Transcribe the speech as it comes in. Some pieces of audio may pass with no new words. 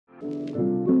All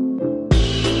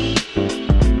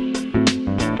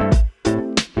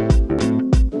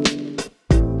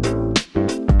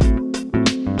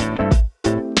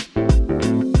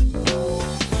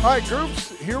right,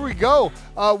 groups, here we go.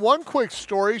 One quick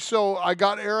story. So I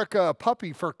got Erica a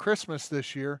puppy for Christmas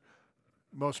this year.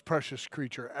 Most precious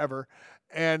creature ever.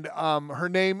 And her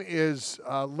name is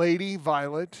Lady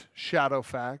Violet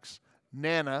Shadowfax.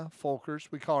 Nana Folkers.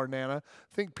 We call her Nana.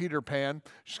 Think Peter Pan.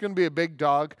 She's going to be a big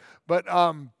dog. But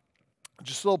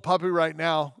just a little puppy right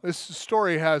now. This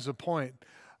story has a point.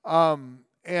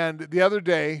 And the other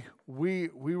day, we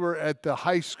were at the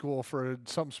high school for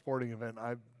some sporting event.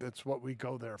 That's what we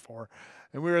go there for.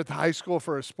 And we were at the high school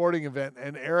for a sporting event,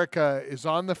 and Erica is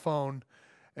on the phone,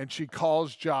 and she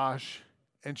calls Josh,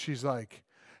 and she's like,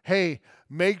 hey,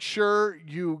 make sure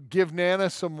you give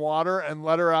Nana some water and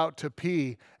let her out to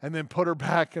pee, and then put her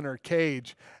back in her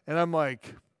cage. And I'm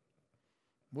like,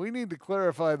 we need to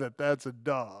clarify that that's a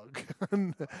dog,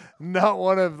 not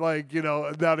one of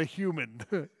not a human.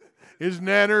 Is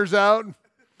Nanners out?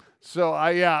 So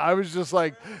I was just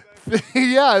like,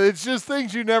 yeah, it's just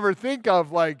things you never think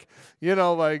of. I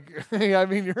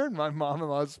mean, you're in my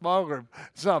mom-in-law's small group.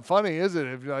 It's not funny, is it?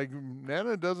 If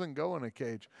Nana doesn't go in a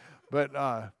cage, but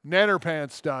Nanner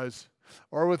Pants does,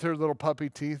 or with her little puppy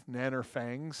teeth, Nanner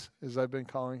Fangs, as I've been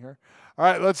calling her. All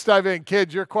right, let's dive in.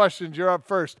 Kids, your questions. You're up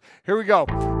first. Here we go.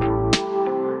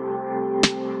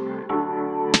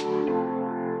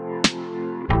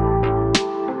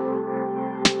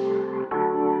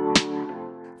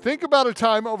 Think about a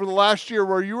time over the last year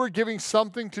where you were giving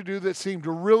something to do that seemed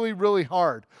really, really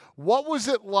hard. What was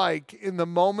it like in the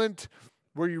moment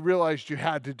where you realized you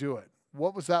had to do it?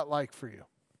 What was that like for you?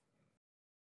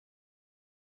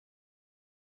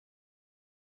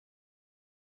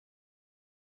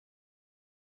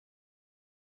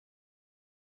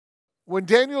 When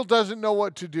Daniel doesn't know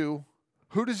what to do,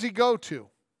 who does he go to?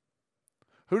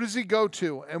 Who does he go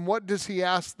to, and what does he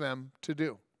ask them to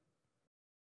do?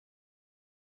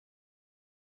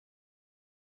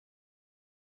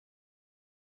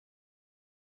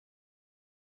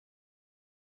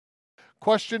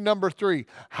 Question number 3,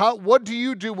 what do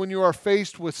you do when you are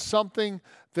faced with something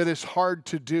that is hard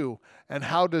to do? And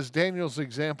how does Daniel's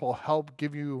example help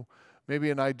give you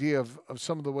maybe an idea of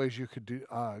some of the ways you could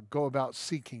go about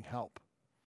seeking help?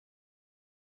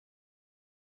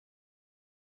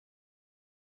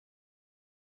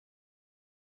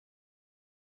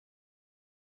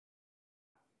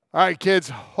 All right, kids,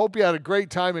 hope you had a great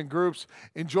time in groups.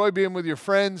 Enjoy being with your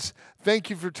friends. Thank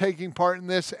you for taking part in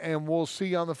this, and we'll see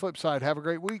you on the flip side. Have a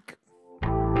great week.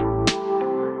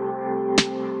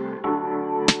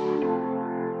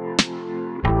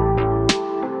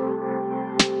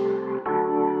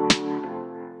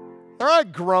 All right,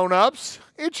 grown-ups,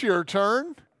 it's your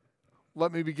turn.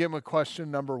 Let me begin with question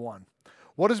number 1.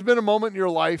 What has been a moment in your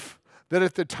life that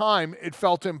at the time it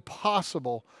felt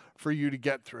impossible for you to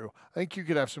get through? I think you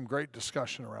could have some great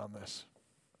discussion around this.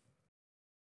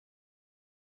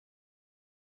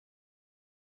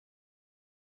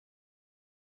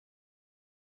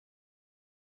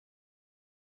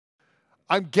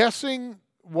 I'm guessing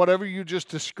whatever you just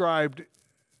described,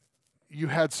 you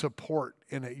had support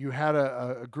in it. You had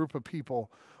a group of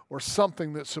people or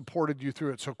something that supported you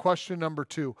through it. So question number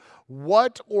 2,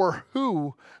 what or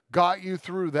who got you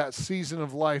through that season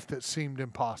of life that seemed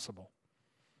impossible?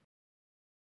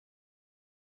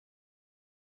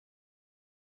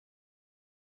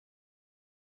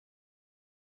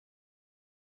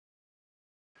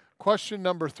 Question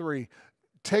number 3,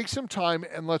 take some time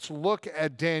and let's look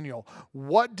at Daniel.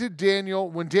 What did Daniel,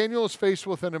 when Daniel is faced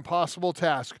with an impossible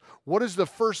task, what is the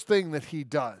first thing that he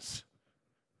does?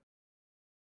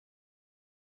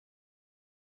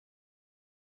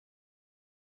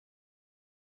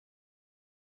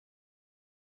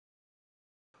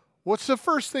 What's the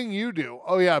first thing you do?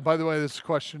 Oh yeah, by the way, this is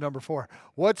question number 4.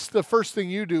 What's the first thing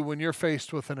you do when you're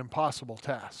faced with an impossible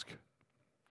task?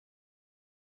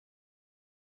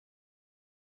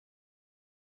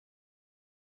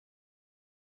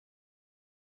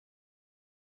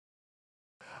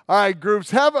 All right,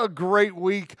 groups, have a great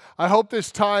week. I hope this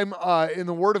time in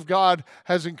the Word of God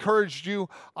has encouraged you.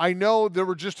 I know there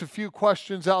were just a few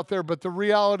questions out there, but the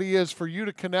reality is for you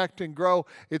to connect and grow,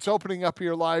 it's opening up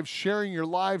your lives, sharing your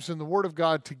lives in the Word of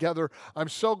God together. I'm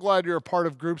so glad you're a part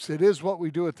of groups. It is what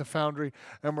we do at the Foundry,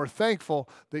 and we're thankful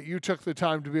that you took the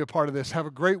time to be a part of this. Have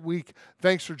a great week.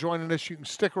 Thanks for joining us. You can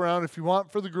stick around if you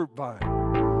want for the group vibe.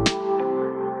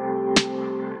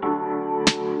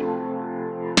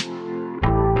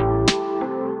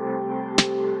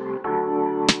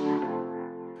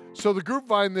 So the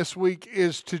Groupvine this week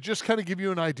is to just kind of give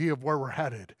you an idea of where we're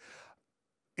headed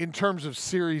in terms of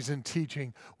series and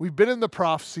teaching. We've been in the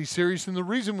prophecy series, and the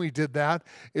reason we did that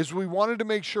is we wanted to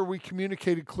make sure we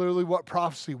communicated clearly what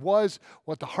prophecy was,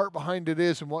 what the heart behind it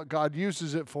is, and what God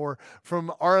uses it for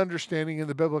from our understanding in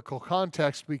the biblical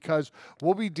context, because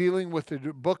we'll be dealing with the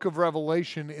book of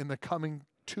Revelation in the coming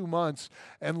 2 months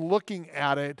and looking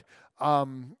at it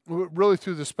really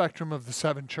through the spectrum of the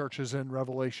 7 churches in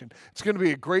Revelation. It's going to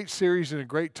be a great series and a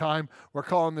great time. We're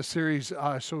calling the series,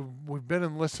 so we've been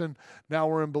in Listen, now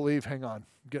we're in Believe. Hang on,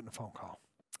 I'm getting a phone call.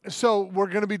 So we're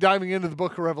going to be diving into the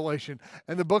book of Revelation.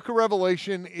 And the book of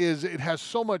Revelation it has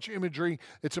so much imagery.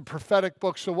 It's a prophetic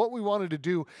book. So what we wanted to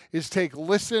do is take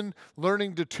Listen,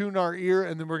 learning to tune our ear,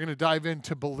 and then we're going to dive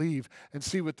into Believe and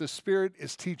see what the Spirit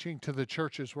is teaching to the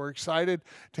churches. We're excited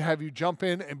to have you jump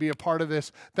in and be a part of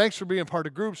this. Thanks for being part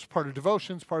of groups, part of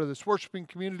devotions, part of this worshiping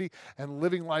community, and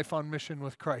living life on mission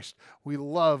with Christ. We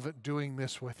love doing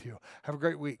this with you. Have a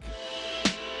great week.